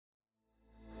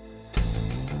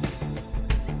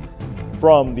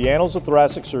From the Annals of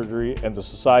Thoracic Surgery and the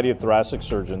Society of Thoracic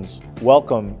Surgeons,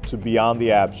 welcome to Beyond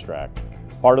the Abstract,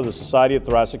 part of the Society of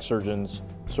Thoracic Surgeons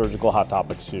Surgical Hot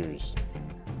Topics series.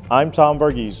 I'm Tom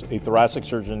Varghese, a thoracic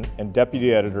surgeon and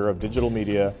deputy editor of digital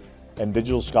media and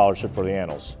digital scholarship for the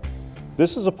Annals.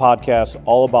 This is a podcast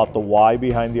all about the why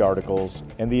behind the articles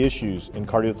and the issues in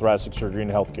cardiothoracic surgery and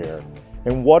healthcare,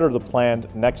 and what are the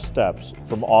planned next steps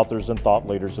from authors and thought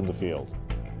leaders in the field.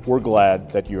 We're glad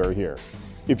that you are here.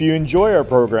 If you enjoy our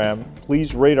program,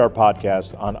 please rate our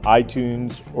podcast on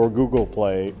iTunes or Google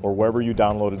Play or wherever you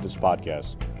downloaded this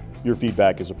podcast. Your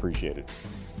feedback is appreciated.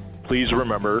 Please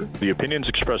remember, the opinions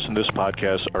expressed in this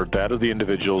podcast are that of the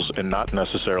individuals and not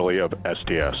necessarily of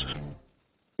STS.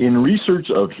 In research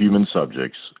of human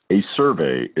subjects, a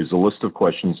survey is a list of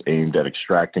questions aimed at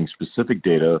extracting specific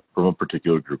data from a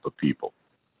particular group of people.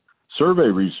 Survey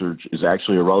research is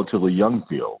actually a relatively young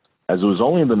field, as it was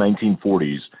only in the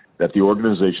 1940s that the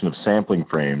organization of sampling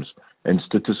frames and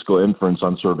statistical inference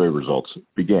on survey results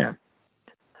began.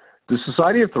 The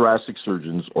Society of Thoracic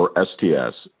Surgeons, or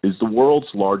STS, is the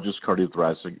world's largest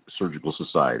cardiothoracic surgical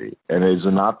society and is a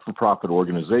not-for-profit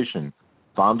organization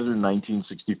founded in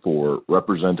 1964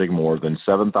 representing more than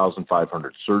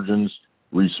 7,500 surgeons,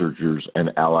 researchers, and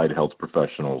allied health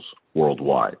professionals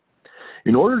worldwide.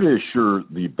 In order to assure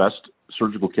the best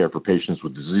surgical care for patients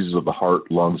with diseases of the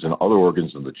heart, lungs, and other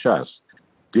organs of the chest,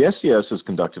 the STS has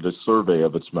conducted a survey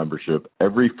of its membership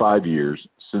every 5 years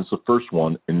since the first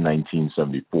one in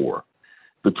 1974.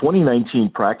 The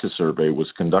 2019 practice survey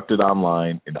was conducted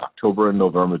online in October and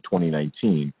November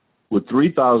 2019, with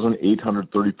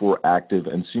 3,834 active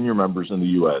and senior members in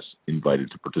the U.S.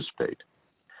 invited to participate.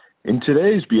 In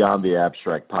today's Beyond the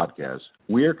Abstract podcast,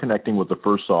 we are connecting with the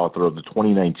first author of the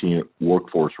 2019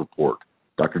 Workforce Report,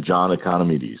 Dr. John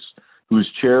Economides, who is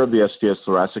chair of the STS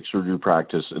Thoracic Surgery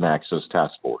Practice and Access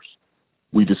Task Force.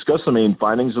 We discuss the main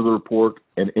findings of the report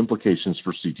and implications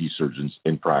for CT surgeons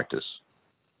in practice.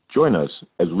 Join us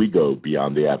as we go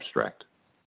beyond the abstract.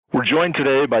 We're joined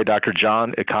today by Dr.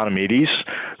 John Economides,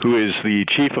 who is the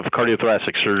Chief of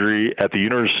Cardiothoracic Surgery at the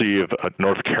University of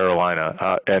North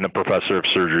Carolina and a professor of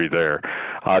surgery there.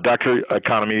 Dr.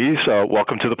 Economides,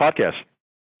 welcome to the podcast.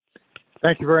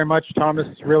 Thank you very much, Thomas.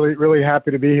 Really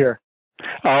happy to be here.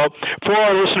 For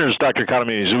our listeners, Dr.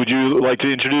 Economides, would you like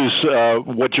to introduce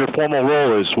what your formal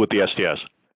role is with the STS?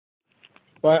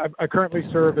 Well, I currently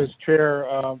serve as chair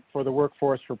for the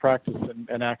Workforce for Practice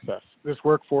and Access. This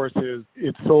workforce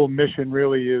its sole mission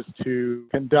really is to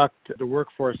conduct the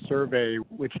workforce survey,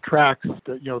 which tracks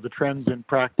the trends in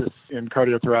practice in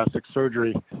cardiothoracic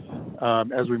surgery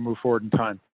as we move forward in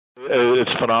time.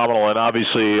 It's phenomenal, and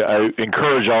obviously I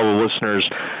encourage all the listeners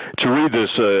to read this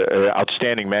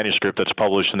outstanding manuscript that's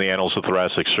published in the Annals of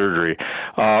Thoracic Surgery.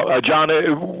 John,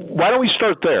 why don't we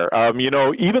start there?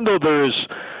 Even though there's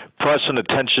press and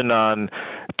attention on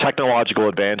technological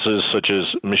advances such as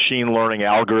machine learning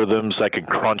algorithms that can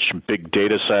crunch big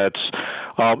data sets,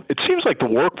 it seems like the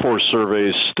workforce survey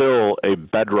is still a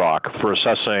bedrock for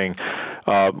assessing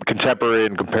contemporary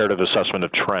and comparative assessment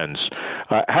of trends.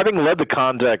 Having led the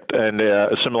conduct and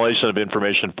assimilation of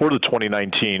information for the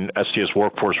 2019 STS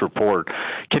Workforce Report,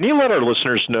 can you let our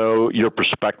listeners know your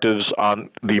perspectives on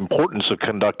the importance of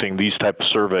conducting these type of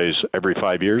surveys every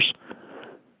 5 years?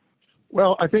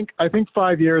 Well, I think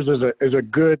 5 years is a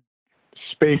good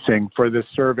spacing for this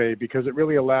survey because it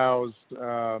really allows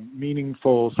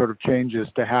meaningful sort of changes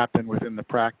to happen within the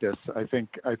practice. I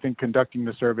think conducting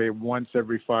the survey once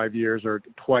every 5 years or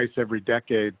twice every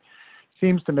decade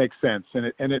seems to make sense,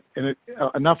 and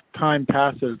enough time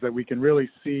passes that we can really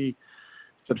see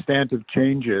substantive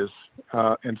changes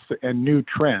and new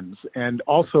trends, and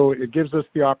also it gives us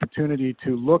the opportunity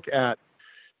to look at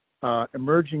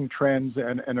emerging trends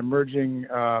and emerging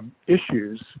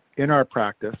issues in our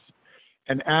practice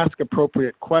and ask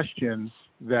appropriate questions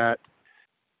that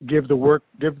give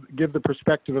the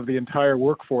perspective of the entire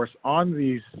workforce on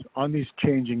these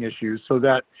changing issues, so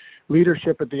that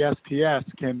leadership at the STS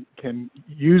can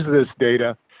use this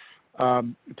data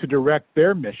to direct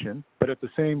their mission, but at the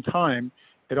same time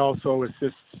it also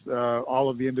assists all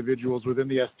of the individuals within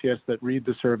the STS that read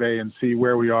the survey and see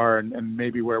where we are and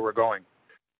maybe where we're going.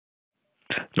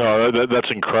 No, that's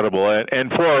incredible.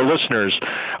 And for our listeners,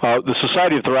 the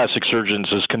Society of Thoracic Surgeons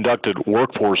has conducted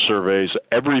workforce surveys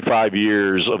every 5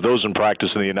 years of those in practice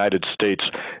in the United States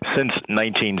since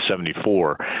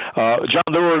 1974. John,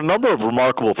 there were a number of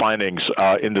remarkable findings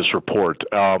in this report,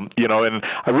 and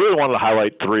I really wanted to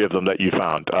highlight three of them that you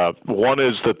found. One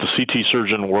is that the CT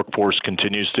surgeon workforce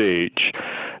continues to age.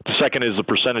 The second is the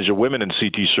percentage of women in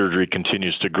CT surgery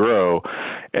continues to grow.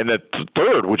 And that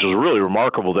third, which is really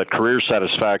remarkable, that career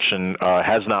satisfaction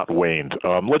has not waned.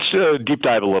 Let's deep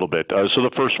dive a little bit. So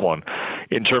the first one,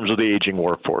 in terms of the aging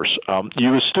workforce.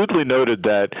 You astutely noted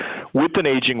that with an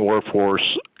aging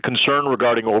workforce, concern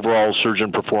regarding overall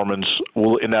surgeon performance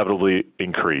will inevitably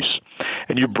increase.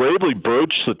 And you bravely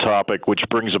broached the topic, which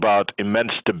brings about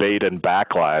immense debate and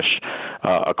backlash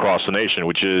across the nation,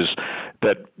 which is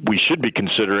that we should be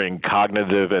considering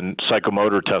cognitive and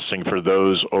psychomotor testing for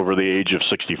those over the age of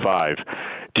 65.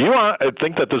 Do you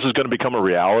think that this is going to become a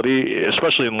reality,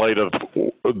 especially in light of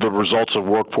the results of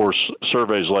workforce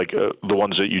surveys like the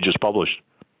ones that you just published?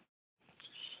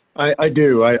 I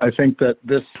do. I think that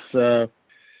this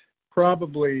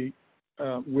probably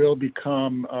will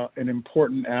become an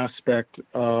important aspect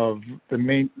of the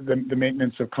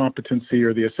maintenance of competency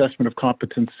or the assessment of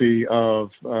competency of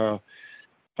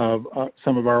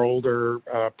some of our older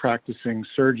practicing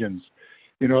surgeons.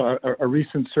 You know, a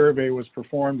recent survey was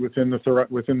performed within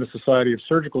the Society of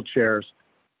Surgical Chairs,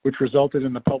 which resulted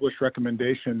in the published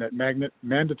recommendation that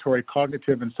mandatory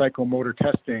cognitive and psychomotor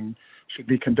testing should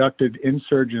be conducted in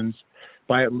surgeons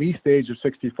by at least the age of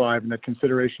 65, and that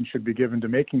consideration should be given to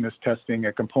making this testing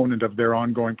a component of their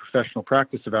ongoing professional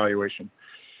practice evaluation.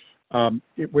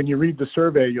 When you read the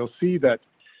survey, you'll see that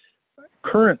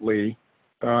currently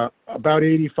about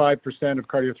 85% of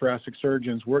cardiothoracic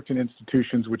surgeons worked in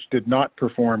institutions which did not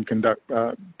conduct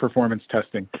performance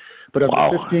testing. But of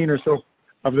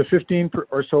the 15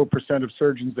 or so percent of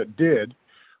surgeons that did,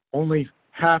 only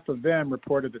half of them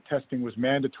reported that testing was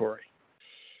mandatory.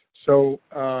 So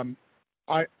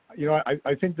I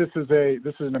think this is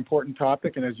an important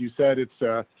topic, and as you said, it's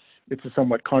a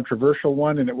somewhat controversial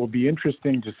one, and it will be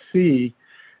interesting to see.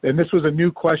 And this was a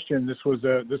new question. This was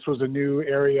a new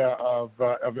area of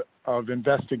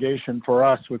investigation for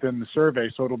us within the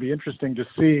survey. So it'll be interesting to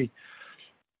see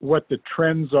what the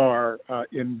trends are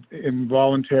in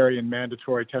voluntary and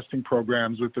mandatory testing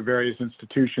programs with the various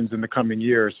institutions in the coming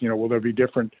years. You know, will there be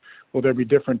different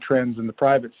trends in the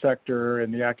private sector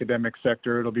and the academic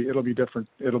sector? It'll be different.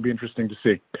 It'll be interesting to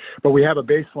see. But we have a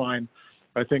baseline,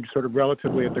 I think, sort of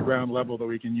relatively at the ground level that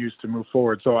we can use to move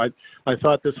forward. So I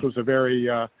thought this was a very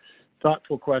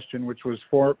thoughtful question, which was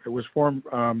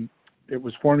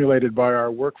formulated by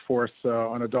our workforce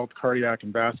on adult cardiac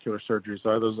and vascular surgery.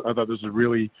 So I thought this was a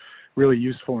really, really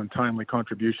useful and timely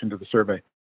contribution to the survey.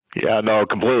 Yeah, no, I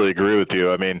completely agree with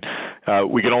you. I mean,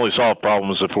 we can only solve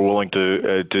problems if we're willing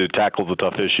to tackle the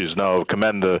tough issues. No,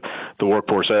 commend the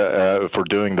workforce for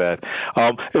doing that.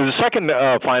 The second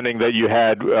finding that you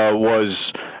had was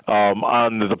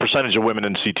on the percentage of women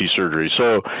in CT surgery.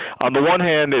 So on the one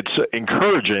hand, it's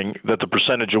encouraging that the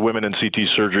percentage of women in CT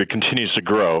surgery continues to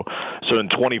grow. So in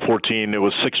 2014, it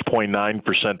was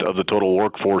 6.9% of the total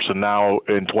workforce, and now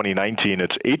in 2019,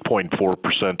 it's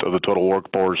 8.4% of the total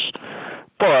workforce.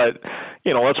 But,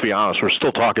 you know, let's be honest, we're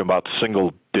still talking about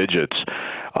single digits.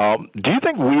 Do you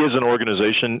think we as an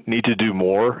organization need to do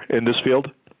more in this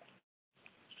field?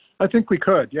 I think we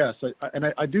could, yes.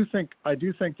 I do think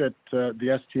that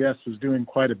the STS is doing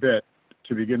quite a bit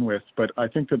to begin with, but I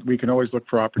think that we can always look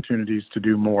for opportunities to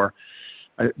do more.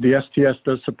 The STS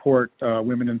does support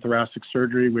Women in Thoracic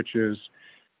Surgery, which is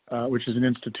an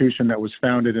institution that was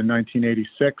founded in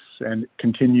 1986 and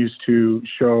continues to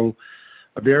show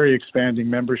a very expanding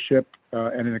membership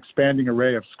and an expanding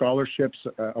array of scholarships,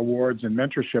 awards, and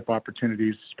mentorship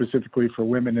opportunities specifically for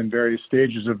women in various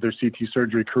stages of their CT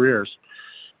surgery careers.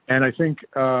 And I think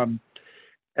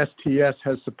STS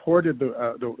has supported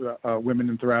the women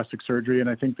in thoracic surgery, and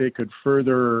I think they could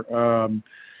further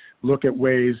look at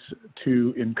ways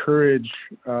to encourage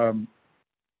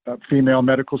female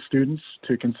medical students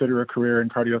to consider a career in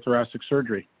cardiothoracic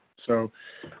surgery. So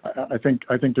I think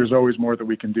there's always more that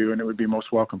we can do, and it would be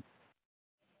most welcome.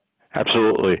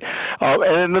 Absolutely.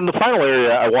 And then the final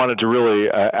area I wanted to really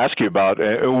ask you about,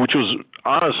 which was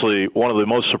honestly one of the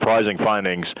most surprising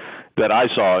findings that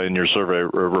I saw in your survey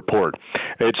report.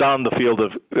 It's on the field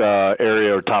of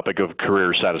area or topic of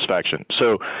career satisfaction.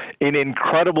 So an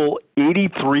incredible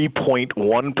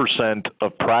 83.1%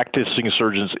 of practicing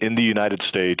surgeons in the United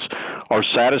States are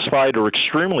satisfied or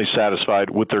extremely satisfied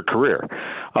with their career.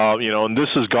 And this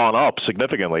has gone up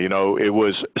significantly. It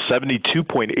was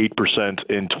 72.8%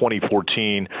 in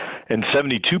 2014 and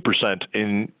 72%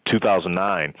 in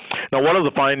 2009. Now, one of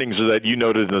the findings that you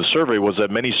noted in the survey was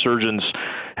that many surgeons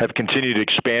have continued to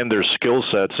expand their skill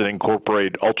sets and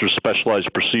incorporate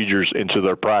ultra-specialized procedures into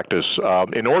their practice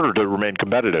in order to remain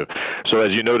competitive. So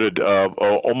as you noted,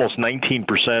 almost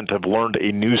 19% have learned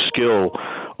a new skill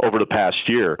over the past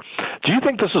year. Do you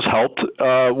think this has helped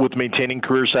with maintaining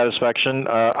career satisfaction?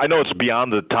 I know it's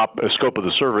beyond the top scope of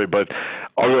the survey, but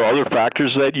are there other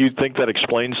factors that you think that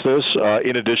explains this,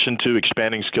 in addition to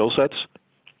expanding skill sets?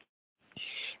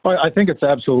 Well, I think it's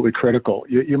absolutely critical.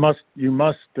 You must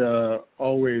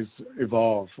always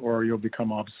evolve, or you'll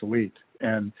become obsolete.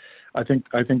 And I think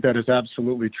that is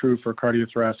absolutely true for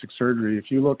cardiothoracic surgery.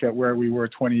 If you look at where we were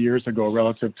 20 years ago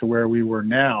relative to where we were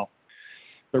now,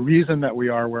 the reason that we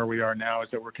are where we are now is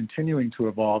that we're continuing to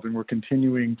evolve, and we're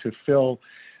continuing to fill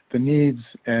the needs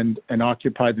and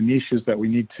occupy the niches that we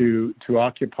need to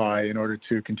occupy in order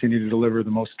to continue to deliver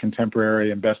the most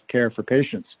contemporary and best care for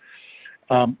patients.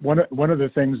 One of the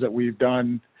things that we've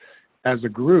done as a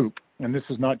group, and this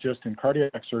is not just in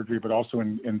cardiac surgery, but also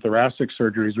in thoracic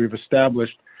surgeries, we've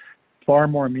established far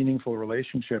more meaningful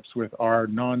relationships with our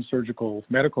non-surgical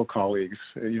medical colleagues,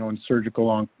 in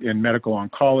medical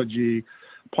oncology,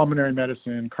 pulmonary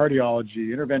medicine, cardiology,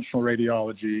 interventional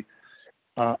radiology,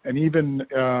 and even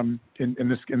in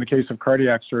the case of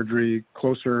cardiac surgery,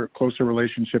 closer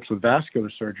relationships with vascular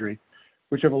surgery,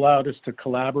 which have allowed us to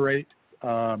collaborate.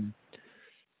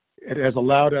 It has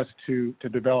allowed us to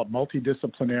develop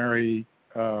multidisciplinary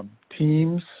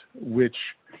teams, which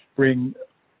bring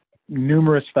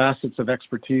numerous facets of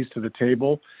expertise to the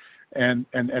table, and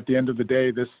at the end of the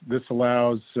day, this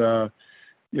allows the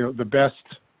best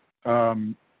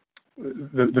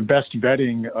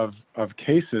vetting of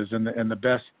cases and the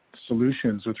best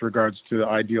solutions with regards to the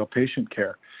ideal patient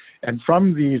care. And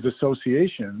from these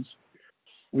associations,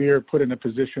 we are put in a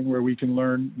position where we can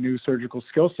learn new surgical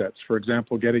skill sets. For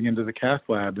example, getting into the cath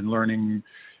lab and learning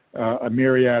a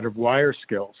myriad of wire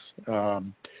skills.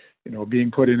 And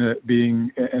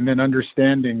then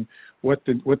understanding what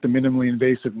the minimally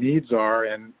invasive needs are,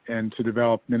 and to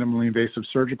develop minimally invasive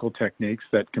surgical techniques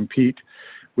that compete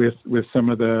with some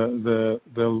of the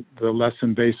less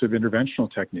invasive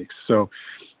interventional techniques. So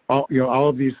all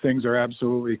of these things are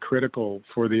absolutely critical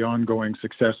for the ongoing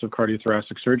success of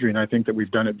cardiothoracic surgery, and I think that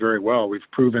we've done it very well. We've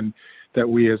proven that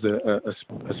we as a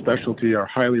specialty are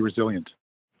highly resilient.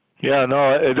 Yeah,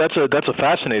 no, that's a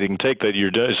fascinating take that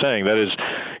you're saying. That is,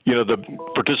 the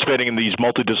participating in these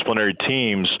multidisciplinary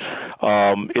teams,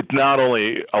 it not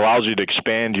only allows you to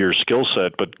expand your skill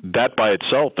set, but that by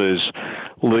itself is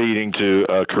leading to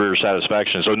career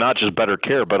satisfaction. So not just better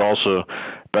care, but also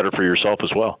better for yourself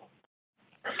as well.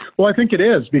 Well, I think it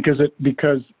is because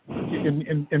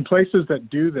in places that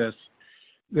do this,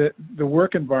 the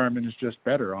work environment is just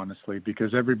better, honestly,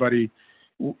 because everybody.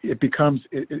 It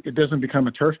doesn't become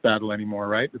a turf battle anymore,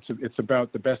 right? It's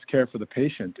about the best care for the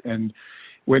patient. And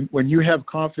when you have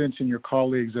confidence in your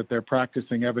colleagues that they're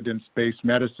practicing evidence-based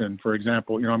medicine, for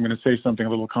example, I'm going to say something a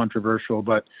little controversial,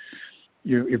 but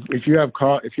if you have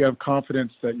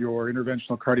confidence that your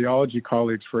interventional cardiology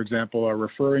colleagues, for example, are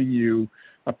referring you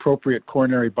appropriate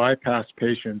coronary bypass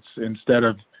patients instead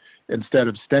of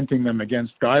stenting them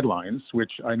against guidelines,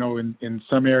 which I know in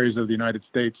some areas of the United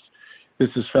States, this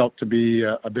is felt to be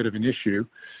a bit of an issue,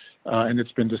 and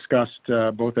it's been discussed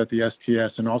both at the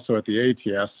STS and also at the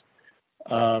ATS.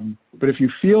 But if you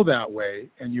feel that way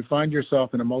and you find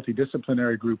yourself in a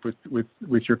multidisciplinary group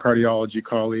with your cardiology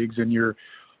colleagues, and you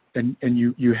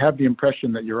have the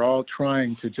impression that you're all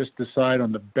trying to just decide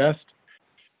on the best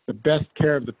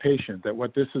care of the patient, that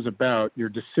what this is about, the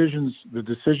decisions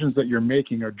that you're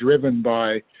making are driven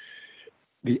by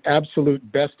the absolute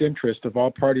best interest of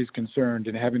all parties concerned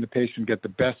in having the patient get the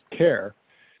best care,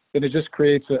 then it just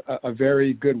creates a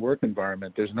very good work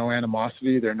environment. There's no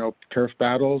animosity, there are no turf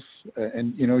battles,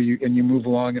 and you move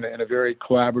along in a very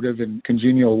collaborative and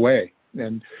congenial way.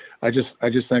 And I just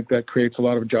think that creates a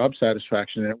lot of job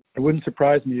satisfaction. And it wouldn't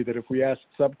surprise me that if we asked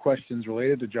sub-questions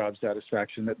related to job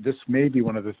satisfaction, that this may be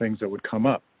one of the things that would come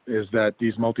up, is that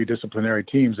these multidisciplinary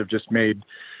teams have just made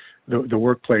the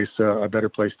workplace a better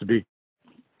place to be.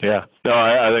 Yeah, no,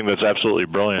 I think that's absolutely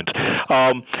brilliant.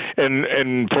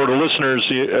 And for the listeners,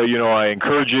 I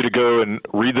encourage you to go and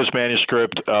read this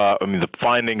manuscript. The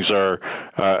findings are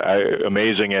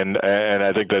amazing, and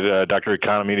I think that Dr.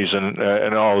 Economides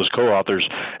and all his co-authors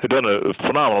have done a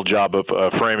phenomenal job of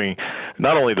framing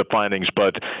not only the findings,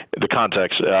 but the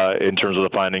context in terms of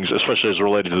the findings, especially as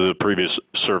related to the previous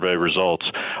survey results.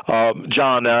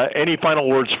 John, any final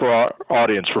words for our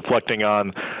audience reflecting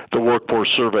on the workforce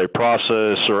survey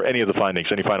process or any of the findings?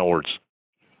 Any final words?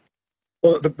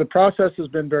 Well, the process has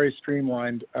been very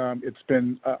streamlined.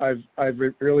 I've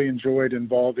really enjoyed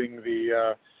involving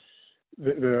the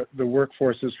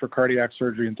workforces for cardiac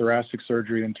surgery and thoracic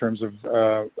surgery in terms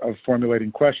of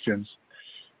formulating questions.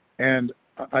 And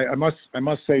I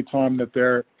must say, Tom, that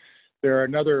there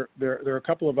are a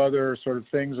couple of other sort of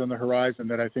things on the horizon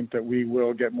that I think that we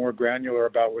will get more granular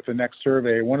about with the next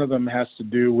survey. One of them has to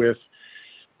do with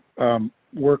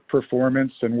work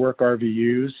performance and work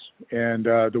RVUs, and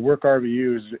the work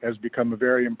RVUs has become a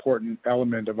very important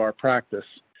element of our practice.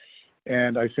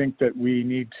 And I think that we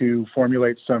need to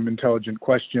formulate some intelligent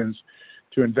questions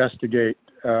to investigate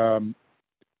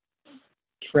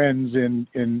trends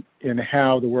in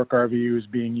how the work RVU is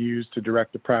being used to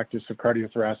direct the practice of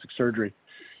cardiothoracic surgery.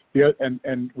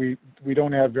 And we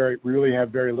really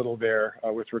have very little there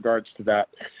with regards to that,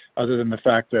 other than the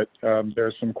fact that there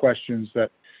are some questions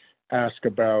that ask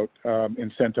about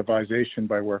incentivization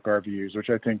by work RVUs, which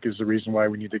I think is the reason why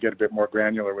we need to get a bit more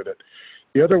granular with it.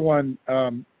 The other one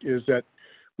is that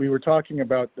we were talking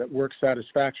about that work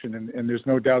satisfaction, and there's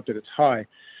no doubt that it's high.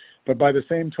 But by the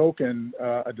same token,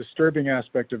 a disturbing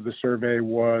aspect of the survey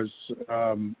was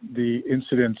the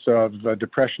incidence of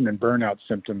depression and burnout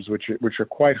symptoms, which are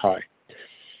quite high.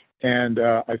 And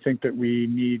I think that we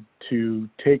need to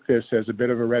take this as a bit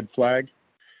of a red flag.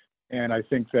 And I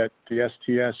think that the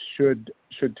STS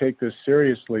should take this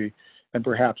seriously and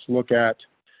perhaps look at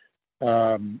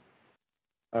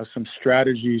some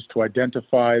strategies to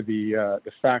identify the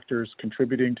factors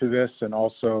contributing to this, and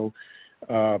also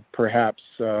perhaps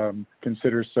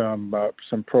consider some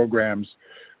programs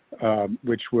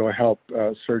which will help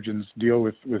surgeons deal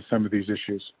with some of these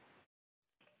issues.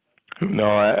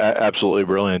 No, absolutely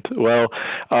brilliant. Well,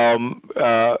 on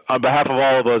behalf of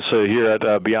all of us here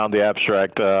at Beyond the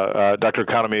Abstract, Dr.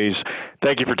 Economides,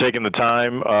 thank you for taking the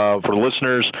time. For the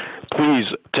listeners, please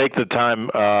take the time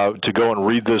to go and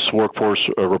read this workforce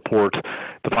report.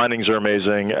 The findings are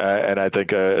amazing, and I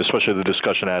think especially the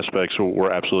discussion aspects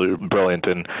were absolutely brilliant.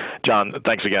 And John,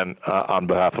 thanks again on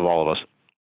behalf of all of us.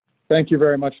 Thank you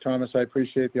very much, Thomas. I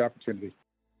appreciate the opportunity.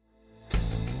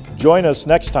 Join us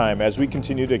next time as we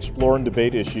continue to explore and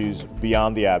debate issues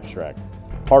beyond the abstract,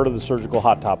 part of the Surgical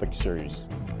Hot Topics series.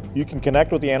 You can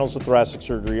connect with the Annals of Thoracic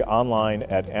Surgery online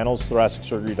at annalsthoracic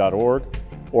surgery.org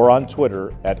or on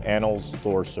Twitter at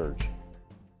AnnalsThorSurge.